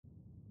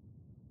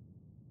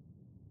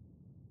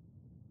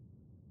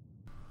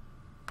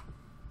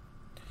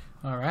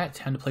Alright,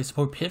 time to play some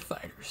more pit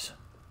fighters.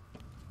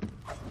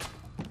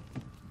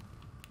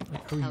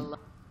 Wait, Hello.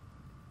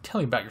 tell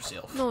me about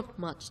yourself. Not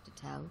much to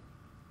tell.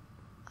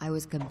 I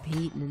was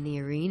competing in the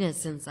arena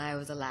since I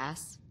was a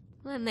lass.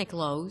 Then they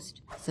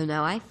closed. So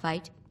now I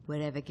fight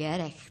whatever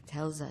Gerek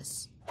tells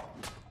us.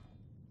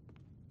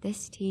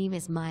 This team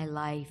is my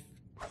life.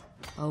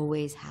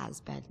 Always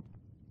has been.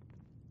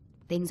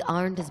 Things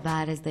aren't as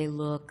bad as they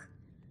look.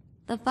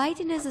 The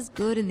fighting is as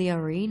good in the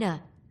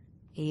arena,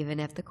 even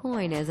if the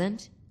coin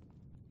isn't.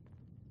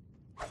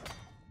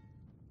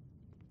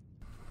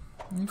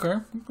 Okay.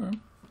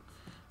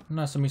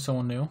 Nice to meet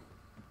someone new.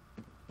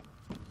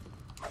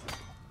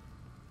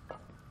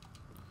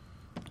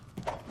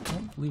 I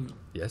don't believe.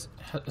 Yes?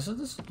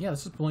 This? Yeah,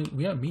 this is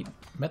we haven't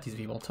met these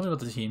people. Tell me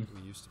about the team.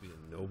 We used to be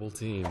a noble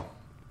team.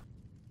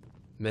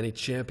 Many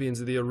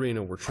champions of the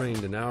arena were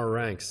trained in our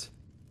ranks.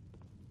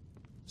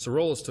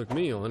 Sorolus took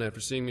me on after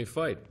seeing me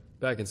fight,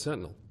 back in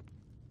Sentinel.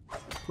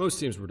 Most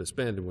teams were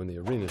disbanded when the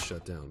arena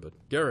shut down, but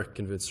Garrick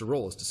convinced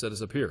Sorolus to set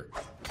us up here,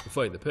 to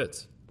fight in the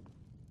pits.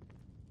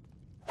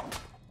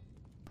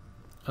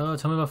 Tell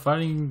me about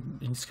fighting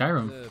in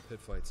Skyrim. The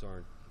pit fights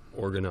aren't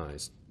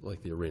organized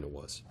like the arena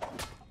was.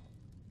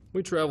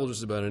 We travel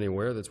just about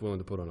anywhere that's willing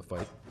to put on a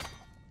fight.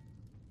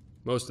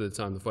 Most of the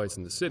time, the fights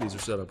in the cities are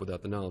set up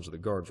without the knowledge of the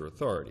guards or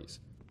authorities,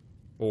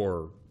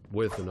 or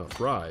with enough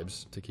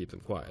bribes to keep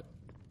them quiet.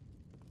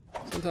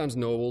 Sometimes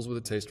nobles with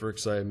a taste for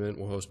excitement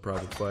will host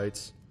private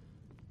fights,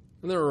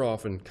 and there are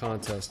often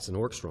contests in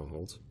orc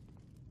strongholds.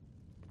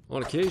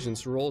 On occasion,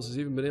 Sorolus has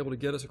even been able to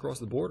get us across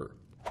the border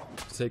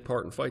to take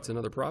part in fights in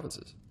other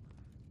provinces.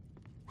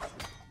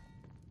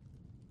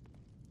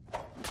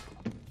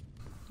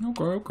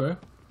 Okay.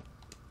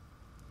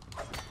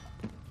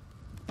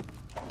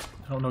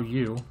 I don't know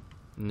you.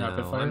 No, Not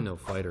a pit fighter? I'm no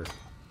fighter.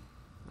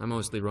 I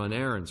mostly run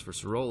errands for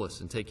Sorolus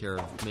and take care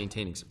of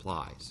maintaining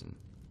supplies and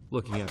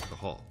looking after the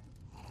hall.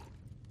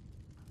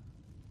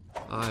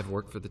 I've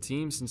worked for the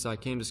team since I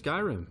came to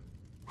Skyrim,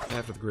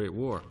 after the Great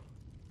War.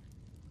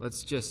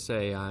 Let's just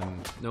say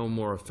I'm no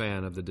more a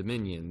fan of the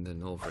Dominion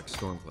than Ulfric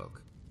Stormcloak.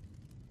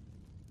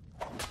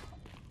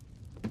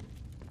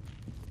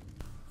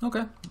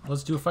 Okay,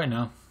 let's do a fight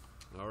now.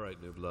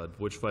 Alright, new blood.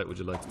 Which fight would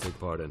you like to take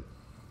part in?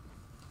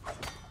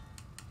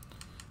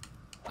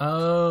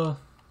 We'll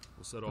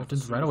set off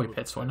just right away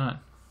pits, why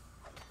not?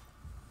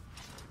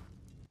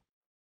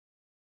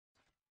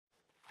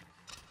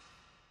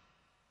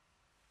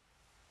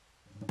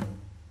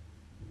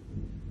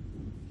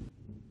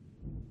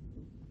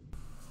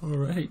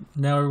 Alright,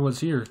 now everyone's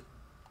here.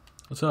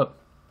 What's up?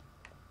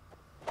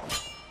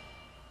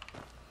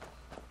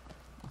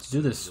 Let's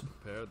do this.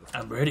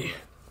 I'm ready.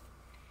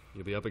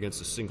 You'll be up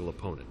against a single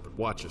opponent, but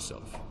watch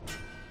yourself.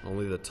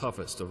 Only the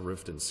toughest of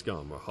Riften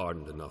scum are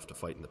hardened enough to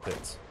fight in the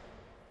pits.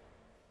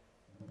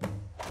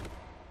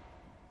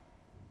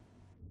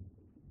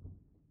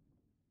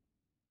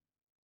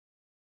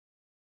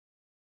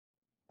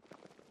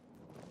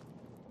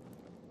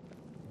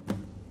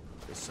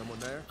 Is someone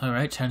there?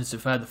 Alright, time to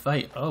survive the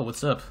fight. Oh,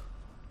 what's up?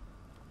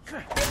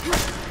 Could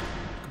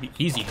be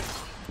easy.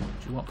 What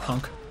you want,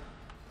 punk?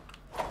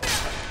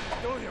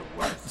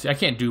 See, I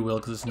can't do will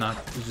because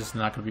it's just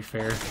not gonna be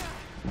fair.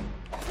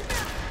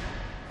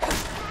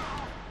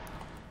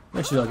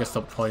 Actually, I guess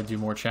they'll probably do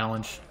more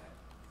challenge.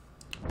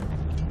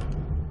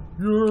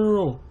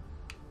 Yo!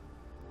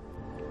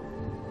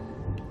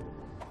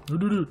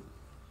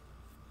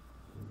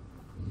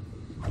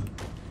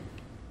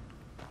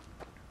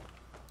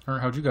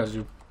 Alright, how'd you guys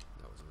do?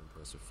 That was an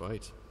impressive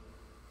fight.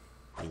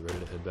 Are you ready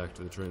to head back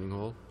to the training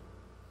hall?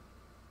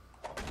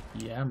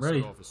 Yeah, I'm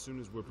ready. Set off as soon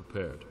as we're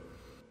prepared.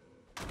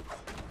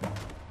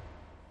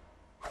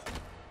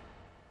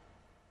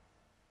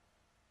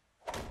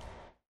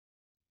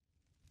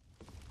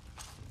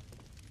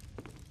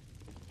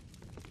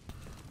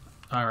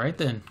 Alright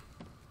then.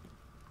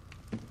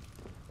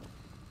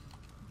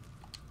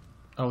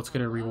 Oh, let's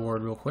get a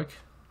reward real quick.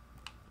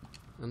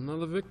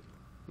 Another Vic?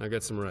 Now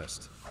get some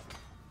rest.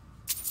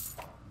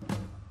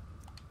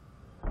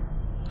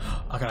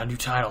 I got a new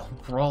title,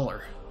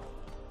 Brawler.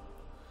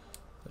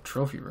 The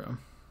trophy room.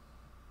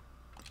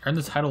 Earn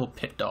the title of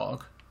Pit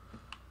Dog.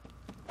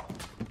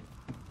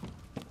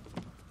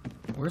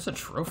 Where's the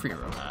trophy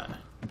room at?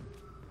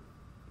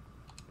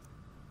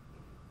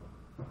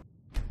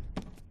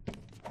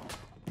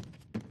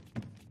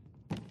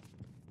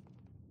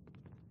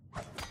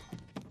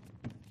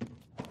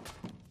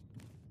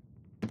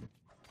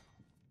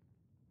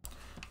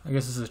 I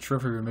guess this is a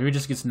trophy room. Maybe it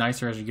just gets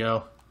nicer as you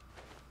go.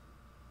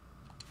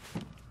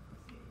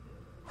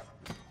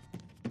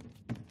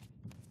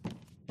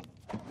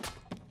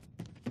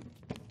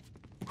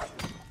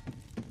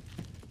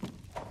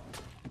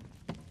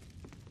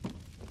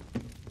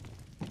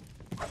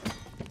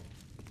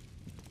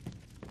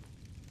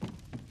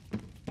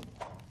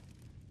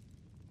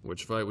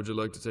 Which fight would you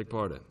like to take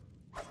part in?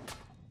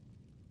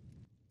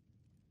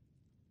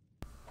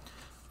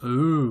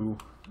 Ooh.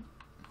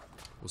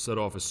 We'll set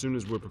off as soon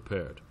as we're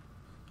prepared.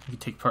 You can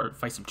take part,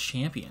 fight some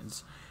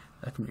champions.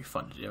 That can be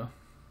fun to do.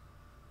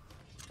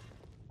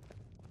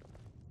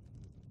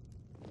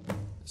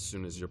 As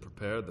soon as you're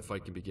prepared, the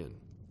fight can begin.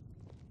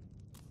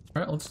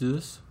 Alright, let's do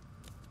this.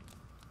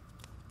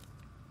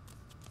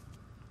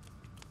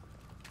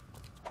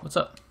 What's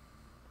up?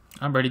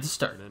 I'm ready to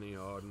start. Many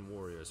ardent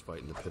warriors fight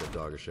in the pit of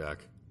Dagashak,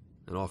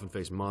 and often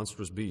face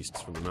monstrous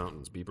beasts from the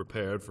mountains. Be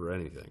prepared for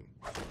anything.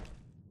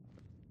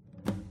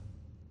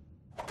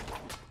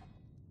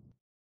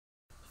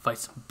 Fight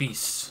some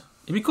beasts.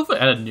 It'd be cool if I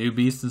added new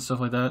beasts and stuff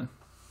like that.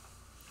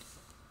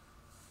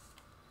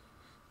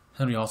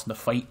 That'd be awesome to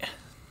fight.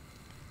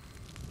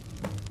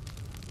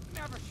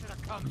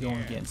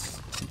 Going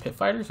against some pit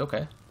fighters?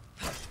 Okay.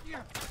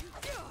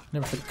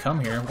 Never should have come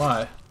here.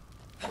 Why?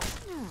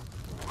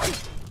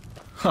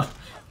 Huh.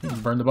 You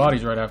can burn the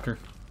bodies right after.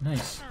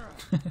 Nice.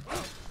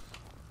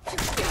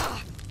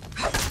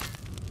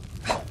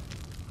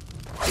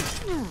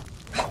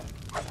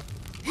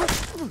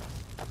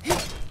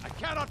 I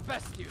cannot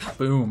best you.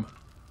 Boom.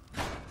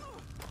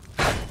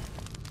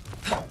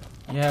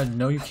 Yeah,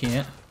 no you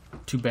can't.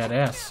 Too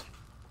badass.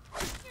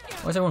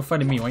 Why is everyone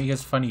fighting me? Why don't you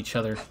guys fighting each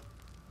other?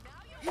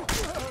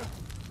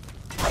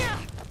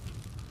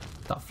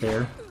 Not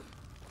fair.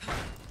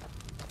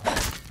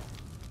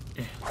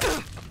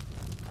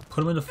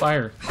 Put him in the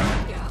fire.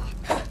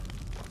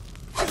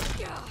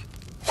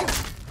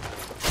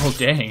 Oh,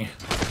 dang.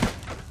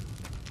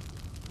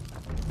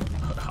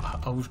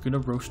 I was gonna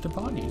roast the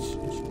bodies.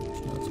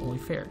 That's only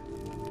fair.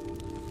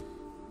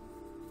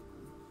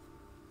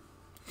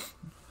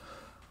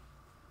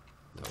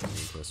 That was an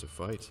impressive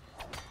fight.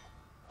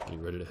 Are you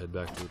ready to head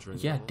back to the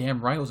training Yeah, hall?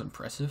 damn right it was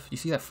impressive. You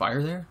see that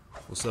fire there?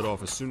 We'll set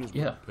off as soon as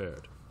we're Yeah.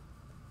 prepared.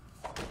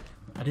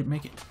 I didn't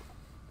make it.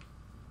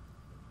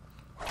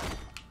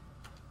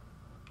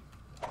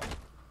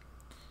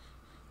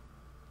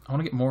 I want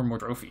to get more and more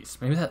trophies.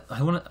 Maybe that I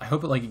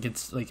hope it like it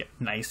gets like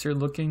nicer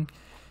looking.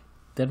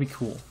 That'd be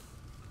cool.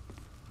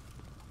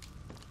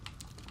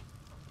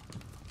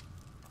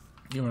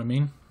 You know what I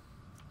mean?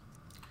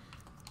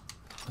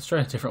 Let's try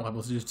a different level.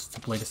 Let's do just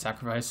a blade of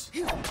sacrifice. I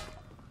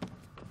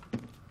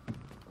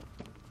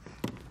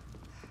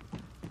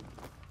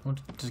want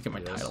to just get my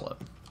Yes. title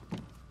up.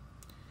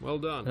 Well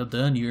done. Well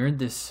done. You earned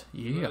this.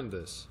 You Yeah. earned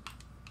this.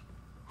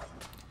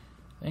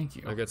 Thank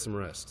you. Now get some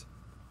rest.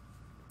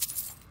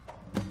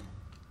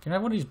 Can I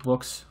have one of these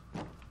books?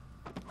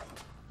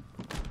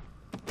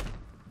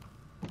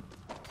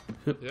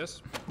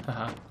 Yes?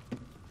 Haha.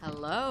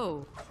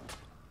 Hello.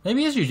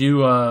 Maybe as you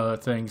do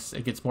things,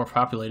 it gets more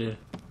populated.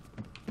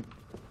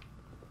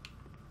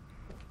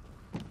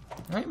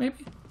 Right?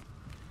 Maybe?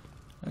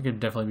 That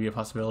could definitely be a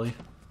possibility.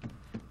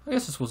 I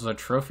guess this was a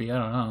trophy. I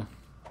don't know.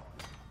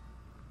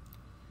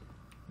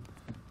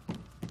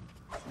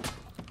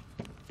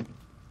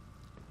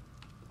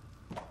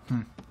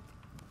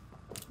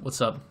 What's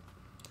up?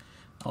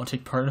 I want to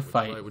take part in a What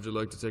fight. fight would you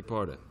like to take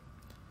part in?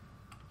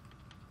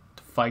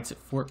 The fight's at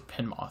Fort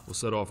Penmoth. We'll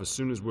set off as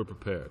soon as we're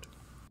prepared.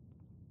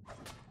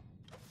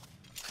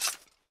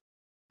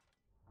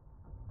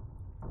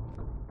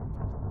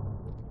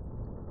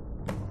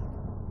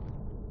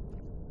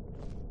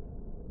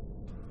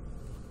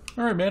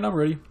 Alright, man, I'm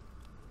ready.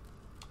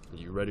 Are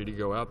you ready to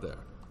go out there?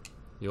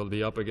 You'll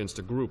be up against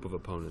a group of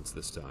opponents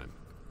this time.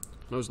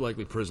 Most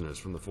likely prisoners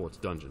from the fort's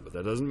dungeon, but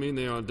that doesn't mean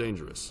they aren't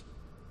dangerous.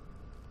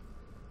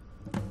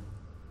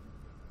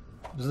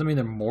 Does that mean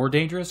they're more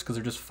dangerous because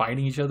they're just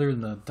fighting each other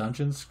in the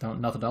dungeons?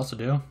 Nothing else to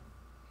do?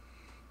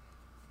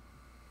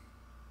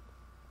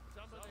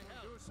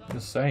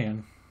 Just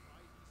saying.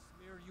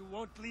 You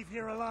won't leave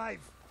here alive.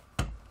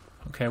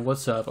 Okay,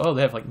 what's up? Oh,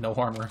 they have like no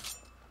armor.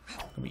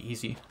 Gonna be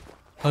easy.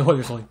 Oh, wait,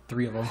 there's only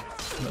 3 of them.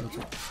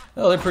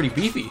 Oh, they're pretty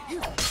beefy.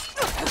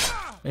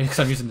 Maybe because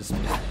I'm using this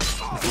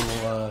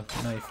little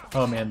knife.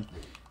 Oh man,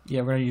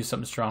 yeah, we're gonna use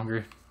something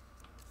stronger.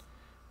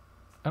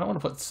 I don't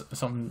want to put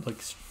something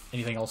like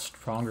anything else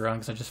stronger on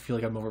because I just feel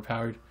like I'm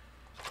overpowered.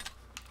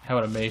 How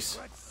about a mace?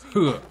 I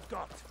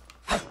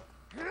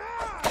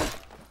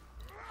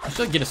should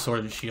like, get a sword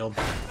and a shield.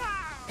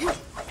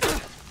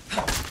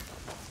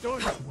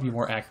 Be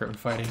more accurate when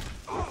fighting.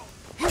 I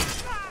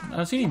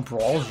haven't seen any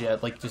brawls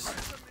yet, like just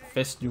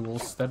fist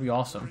duels. That'd be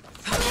awesome.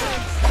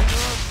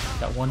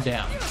 Got one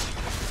down.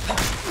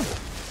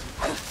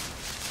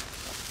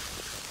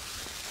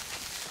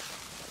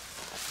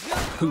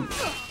 Ooh.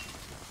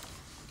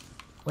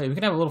 Wait, we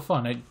can have a little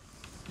fun. I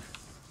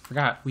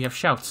forgot. We have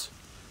shouts.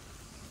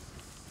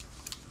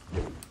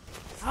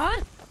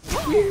 Huh?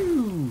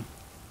 Woo!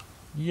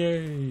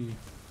 Yay!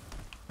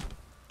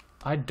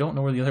 I don't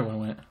know where the other one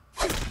went.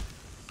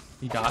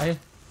 He died?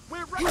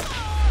 Look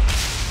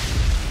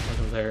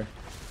over there.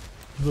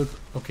 Look.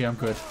 Okay, I'm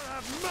good.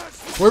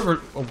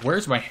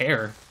 Where's my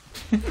hair?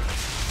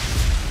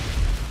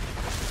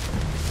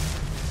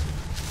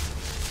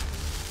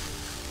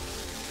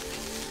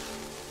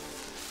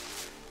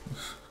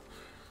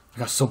 I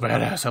got so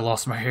badass I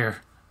lost my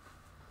hair.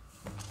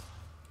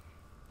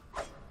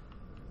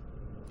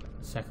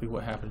 Exactly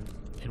what happened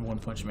in One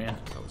Punch Man.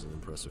 That was an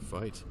impressive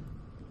fight.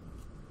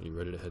 Are you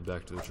ready to head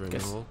back to the training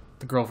Guess hall?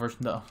 the girl version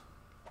though.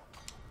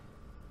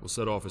 We'll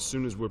set off as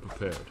soon as we're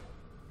prepared.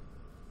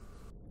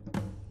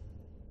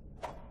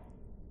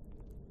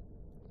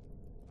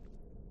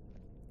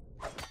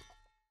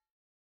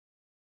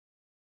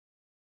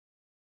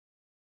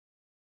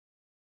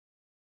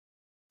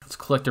 Let's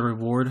collect a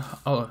reward.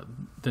 Oh,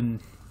 then...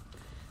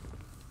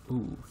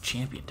 Ooh,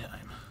 champion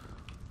time.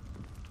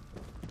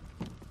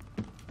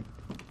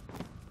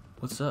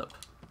 What's up?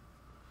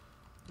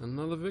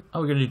 Another victory.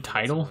 Oh, we're gonna do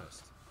title?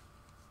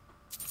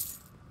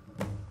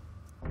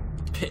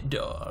 Pit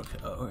dog.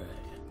 Alright.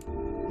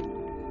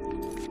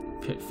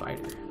 Pit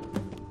fighter.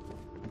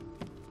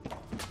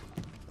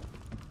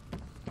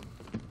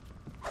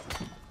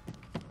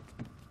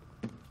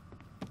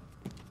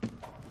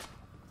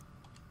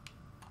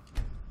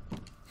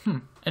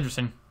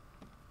 Interesting.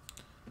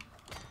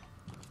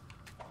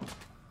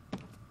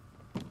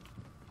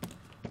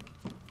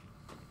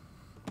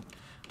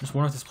 Just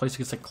wonder if this place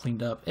gets like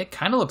cleaned up. It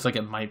kind of looks like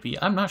it might be.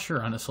 I'm not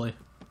sure, honestly.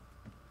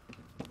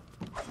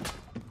 Do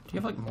you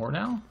have like more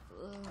now?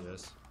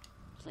 Yes.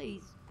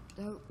 Please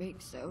don't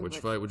make so Which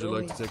much fight would you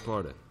like to noise. take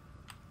part in?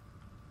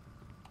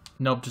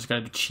 Nope, just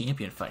gotta do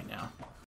champion fight now.